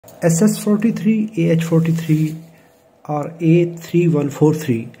SS43, AH43 or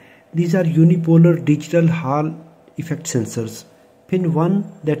A3143, these are unipolar digital Hall effect sensors. Pin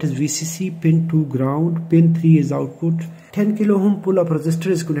 1, that is VCC, pin 2 ground, pin 3 is output. 10 kilo ohm pull-up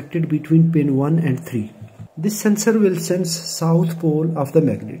resistor is connected between pin 1 and 3. This sensor will sense south pole of the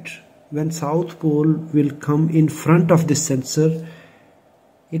magnet. When south pole will come in front of this sensor,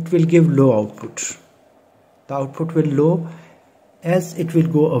 it will give low output. The output will low. As it will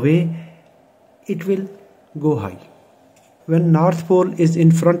go away, it will go high. When north pole is in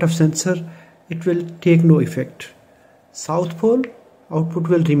front of sensor, it will take no effect. South pole, output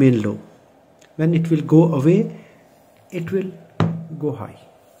will remain low. When it will go away, it will go high.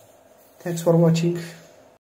 Thanks for watching.